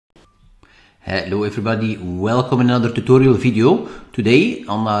Hello everybody, welcome in another tutorial video. Today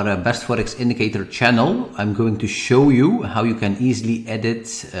on our Best Forex Indicator channel, I'm going to show you how you can easily edit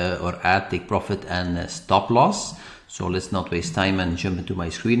or add take profit and stop loss. So let's not waste time and jump into my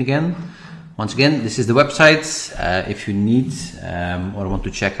screen again. Once again, this is the website. If you need or want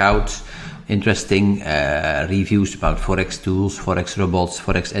to check out interesting reviews about Forex tools, Forex robots,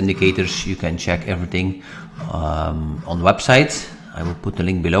 Forex indicators, you can check everything on the website. I will put the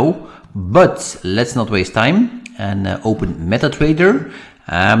link below. But let's not waste time and open Metatrader.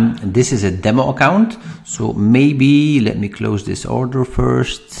 This is a demo account, so maybe let me close this order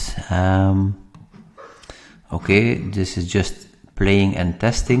first. Okay, this is just playing and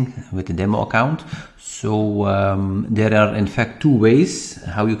testing with the demo account. So there are in fact two ways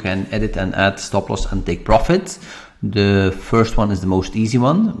how you can edit and add stop loss and take profit. The first one is the most easy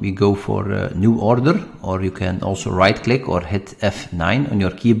one. We go for a new order, or you can also right click or hit F9 on your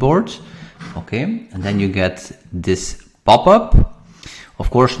keyboard. Okay, and then you get this pop-up.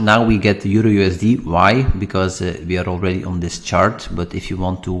 Of course, now we get the Euro USD. Why? Because we are already on this chart. But if you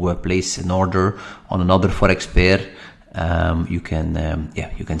want to place an order on another Forex pair, you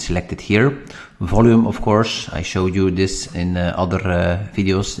can select it here. Volume, of course, I showed you this in other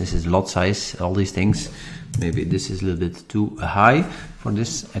videos. This is lot size, all these things. Maybe this is a little bit too high for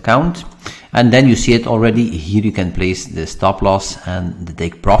this account. And then you see it already. Here you can place the stop loss and the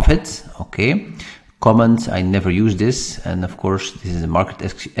take profit. Okay. Comment, I never use this. And of course, this is a market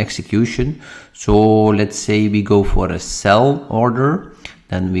execution. So let's say we go for a sell order.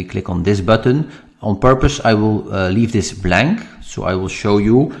 Then we click on this button. On purpose, I will leave this blank. So I will show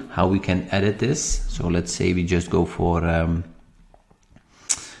you how we can edit this. So let's say we just go for,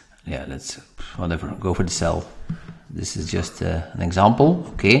 go for the sell. This is just an example.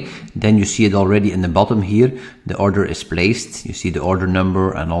 Okay, then you see it already in the bottom here. The order is placed. You see the order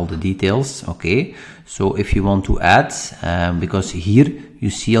number and all the details. Okay, so if you want to add, because here you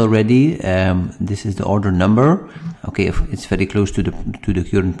see already, this is the order number. Okay, it's very close to the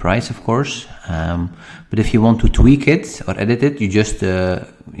current price, of course. But if you want to tweak it or edit it, you just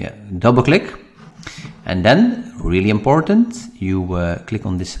double click. And then, really important, you click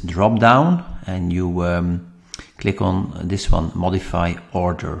on this drop down and you click on this one, modify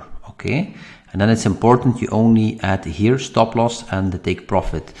order. Okay, and then it's important you only add here stop loss and the take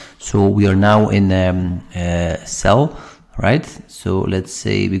profit. So we are now in sell, right? So let's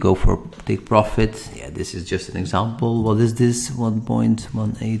say we go for take profit. Yeah, this is just an example. What is this?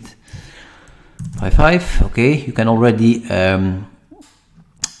 1.1855. Okay, you can already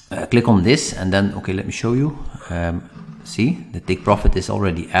click on this and then, okay, let me show you. See, the take profit is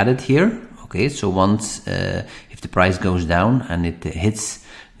already added here. Okay, so once if the price goes down and it hits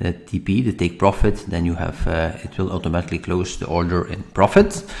the TP, the take profit, then you have it will automatically close the order in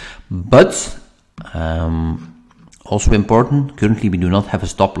profit. But also important, currently we do not have a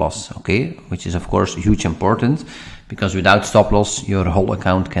stop loss. Okay, which is of course huge important, because without stop loss your whole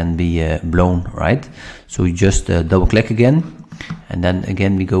account can be blown, right? So you just double click again. And then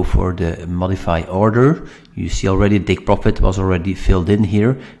again we go for the modify order. You see already take profit was already filled in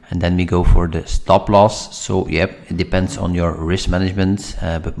here, and then we go for the stop loss. So yep, it depends on your risk management,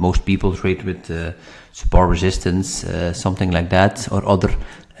 but most people trade with support resistance, something like that, or other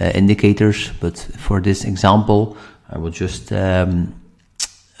indicators. But for this example, I will just let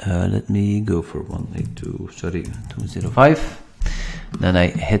me go for 205. Then I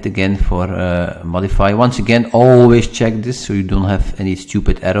hit again for modify. Once again, always check this so you don't have any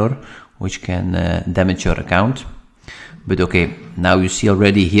stupid error which can damage your account. But okay, now you see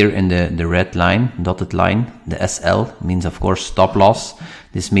already here in the red line, dotted line, the SL means of course stop loss.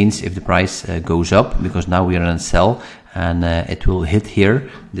 This means if the price goes up, because now we are in sell and it will hit here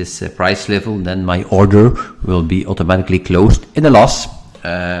this price level, then my order will be automatically closed in a loss,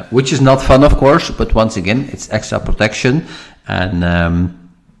 which is not fun of course, but once again it's extra protection. And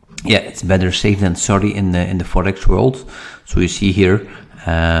yeah, it's better safe than sorry in the Forex world. So you see here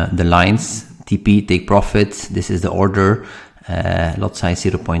the lines, TP, take profit, this is the order, lot size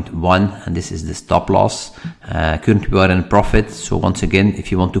 0.1, and this is the stop loss. Currently we are in profit. So once again,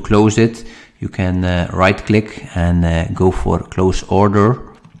 if you want to close it, you can right click and go for close order.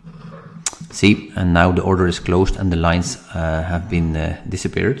 See, and now the order is closed and the lines have been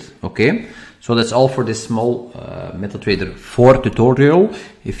disappeared. Okay, so that's all for this small Metatrader 4 tutorial.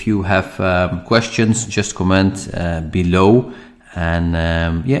 If you have questions, just comment below. And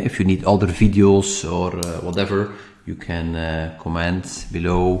yeah, if you need other videos or whatever, you can comment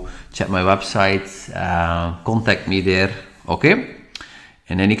below, check my website, contact me there. Okay,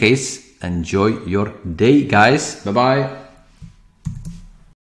 in any case, enjoy your day, guys. Bye bye.